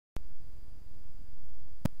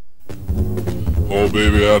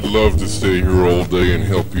baby, I'd love to stay here all day and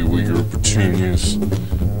help you with your petunias.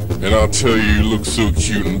 And I'll tell you, you look so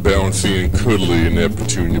cute and bouncy and cuddly in that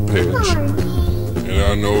petunia patch. And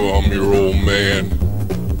I know I'm your old man.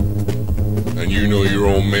 And you know your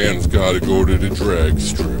old man's gotta go to the drag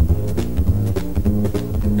strip.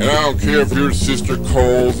 And I don't care if your sister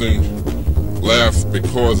calls and laughs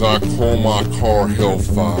because I call my car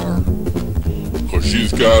Hellfire. Cause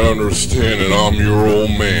she's gotta understand that I'm your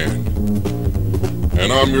old man.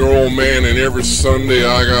 And I'm your old man, and every Sunday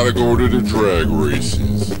I gotta go to the drag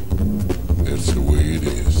races. That's the way it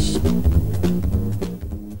is.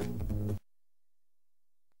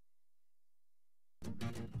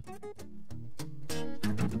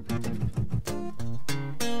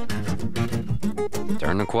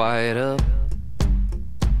 Turn the quiet up,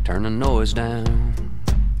 turn the noise down.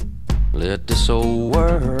 Let this old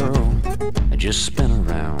world just spin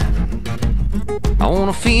around. I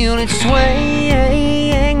wanna feel it sway,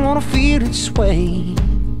 wanna feel it sway,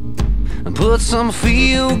 and put some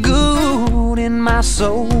feel good in my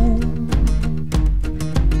soul.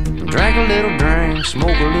 Drink a little drink,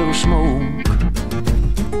 smoke a little smoke.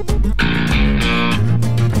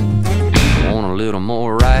 Want a little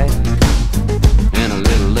more right and a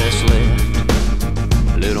little less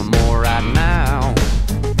left. A little more right now,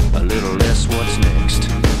 a little less what's next.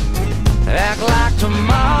 Act like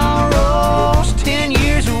tomorrow's 10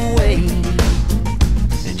 years away,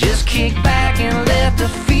 and just kick back and let the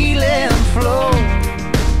feeling flow.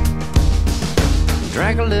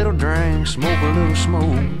 Drink a little drink, smoke a little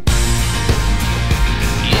smoke.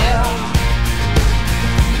 Yeah.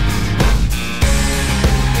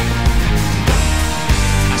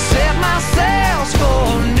 I set my sails for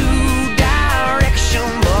a new direction,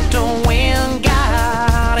 but the wind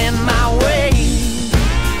got in my way.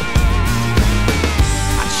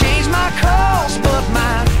 Course, but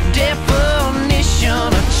my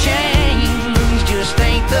definition of change just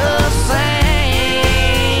ain't the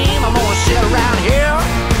same. I'm gonna sit around here,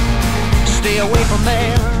 stay away from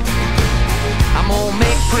there. I'm gonna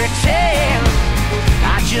make pretend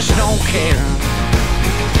I just don't care.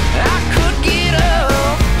 I could get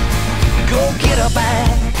up, go get her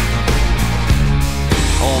back,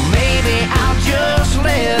 or maybe I'll just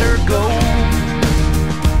let her go.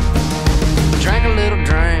 Drink a little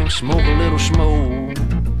drink, smoke a little smoke.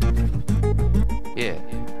 Yeah.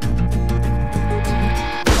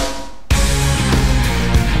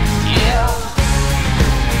 Yeah.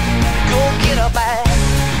 Go get her back.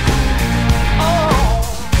 Oh.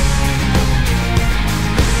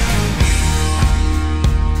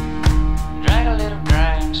 Drink a little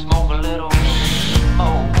drink, smoke a little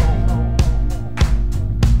smoke.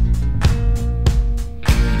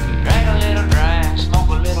 Drink a little drink, smoke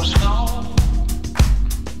a little smoke.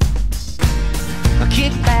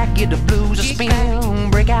 Kick back, get the blues a spin,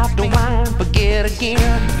 break out the wine, forget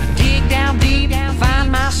again. Dig down deep, find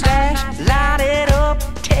my stash, light it up,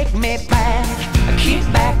 take me back. Kick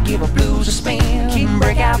back, give a blues a spin,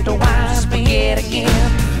 break out the wine, forget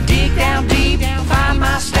again. Dig down deep, find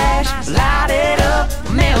my stash, light it up,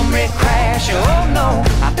 memory crash. Oh no,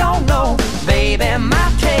 I don't know, baby,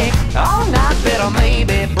 might take all night, better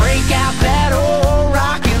maybe break out that old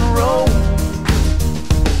rock and roll.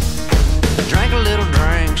 Drink a little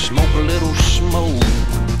drink, smoke a little smoke.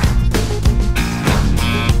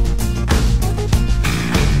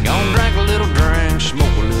 Gonna drink a little drink,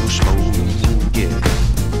 smoke a little smoke. Yeah.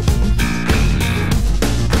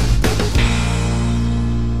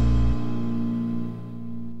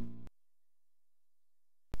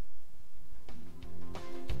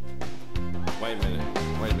 Wait a minute.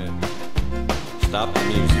 Stop the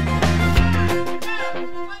music.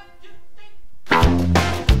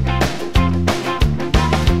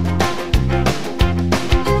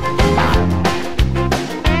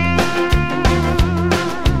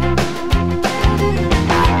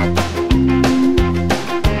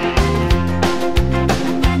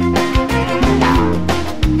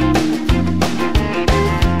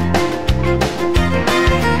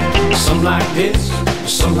 Some like this,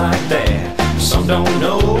 some like that. Some don't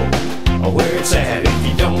know where it's at. If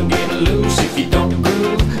you don't get loose, if you don't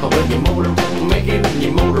groove, well, your motor won't make it and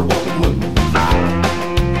your motor won't move.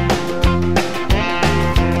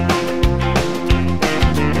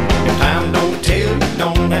 If time don't tell you,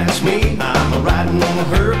 don't ask me. I'm riding on a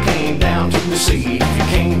hurricane down to the sea. If you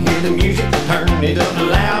can't hear the music, turn it up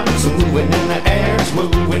loud. It's moving in the air, it's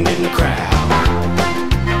moving in the crowd.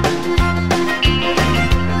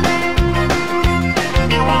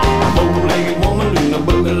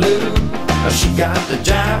 She got the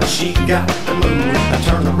jive, she got the move. I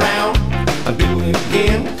turn around, I do it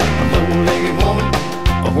again. A bow-legged woman,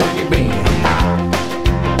 where you been?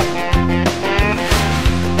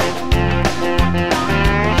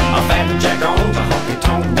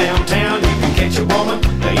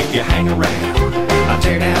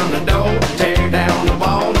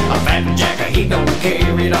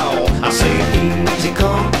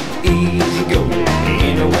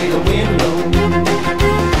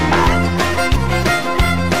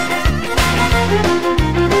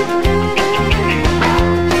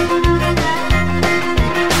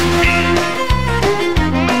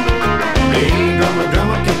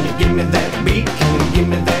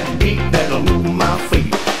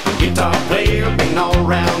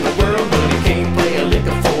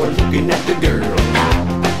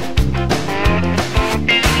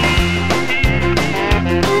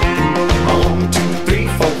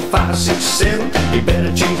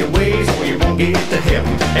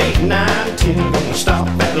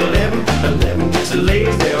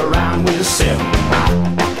 rhyme with a 7.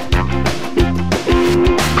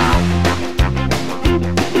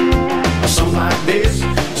 Some like this,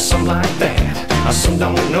 some like that. Some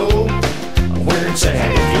don't know where it's at.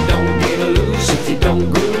 If you don't get loose, if you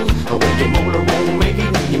don't groove, well, your motor won't make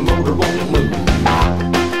it, and your motor won't move.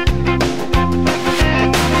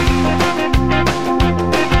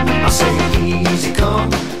 I say easy come,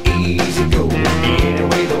 easy go, any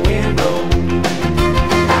way the wind blows.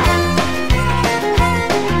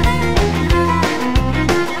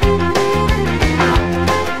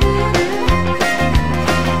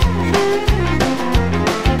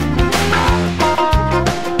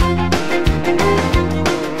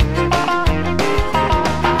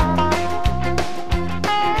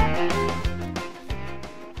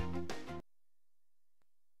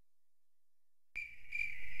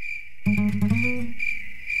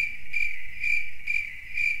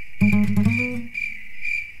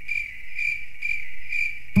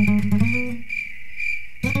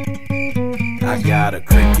 I got a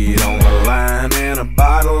cricket on the line and a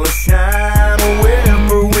bottle of shine, a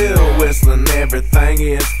whippoorwill whistling, everything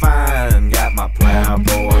is fine. Got my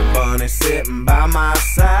plowboy bunny sitting by my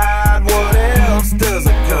side. What else does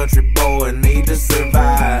a country boy need to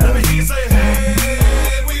survive? Let me hear you say,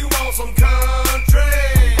 hey, we want some country.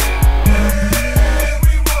 Hey,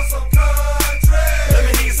 we want some country. Let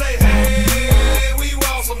me hear you say, hey, we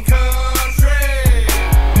want some country.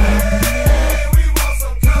 Hey, we want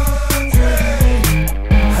some country.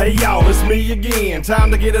 Hey y'all, it's me again.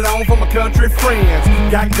 Time to get it on for my country friends.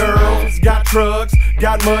 Got girls, got trucks,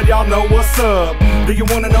 got mud, y'all know what's up. Do you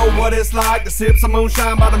wanna know what it's like to sip some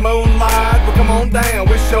moonshine by the moonlight? Well, come on down,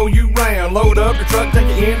 we'll show you round. Load up your truck, take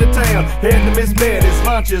you into town. Head to Miss Betty's,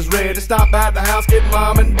 lunch is ready. Stop by the house, get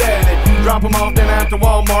mom and daddy. Drop them off then out to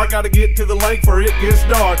Walmart. Gotta get to the lake for it gets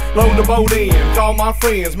dark. Load the boat in, call my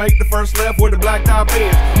friends. Make the first left where the blacktop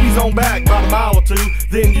is. He's on back about a mile or two,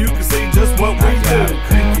 then you can see just what we do. Got a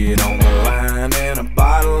cricket on the line and a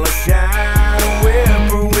bottle of shine, a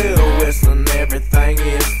whippoorwill whistling, everything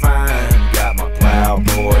is fine. Got my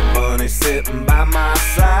plowboy bunny sitting by my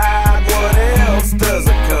side. What else does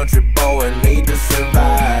a country boy need to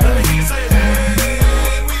survive? Let me hear you say,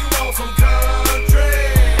 hey, we want some country.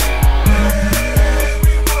 Hey, we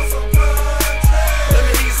want some country. Let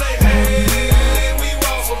me hear you say, hey, we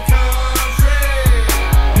want some country.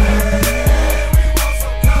 Hey, we want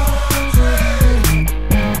some country.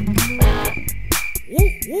 Woo,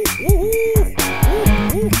 woo, woo, woo,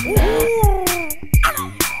 woo, woo, woo.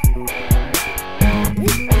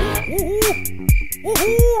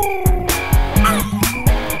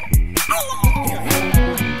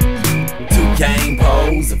 Two cane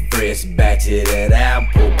poles, a fresh batch of that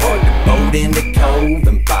apple. Park the boat in the cove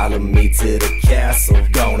and follow me to the castle.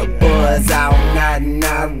 Gonna buzz all night and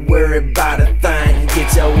not worry about a thing.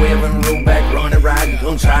 Get your Evan roll back, running right, and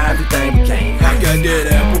gonna try everything we can. I got that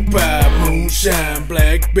apple pie, moonshine,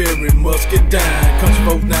 blackberry, muscadine. Country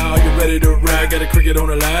folk now, you ready to ride? Got a cricket on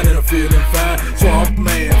the line and I'm feeling fine. Swamp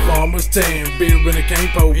man, farmer's tan, beer in a cane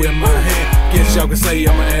pole in my hand. Guess y'all can say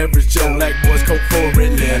I'm an average Joe, like boys coke for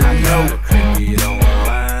it, let 'em know. Cricket on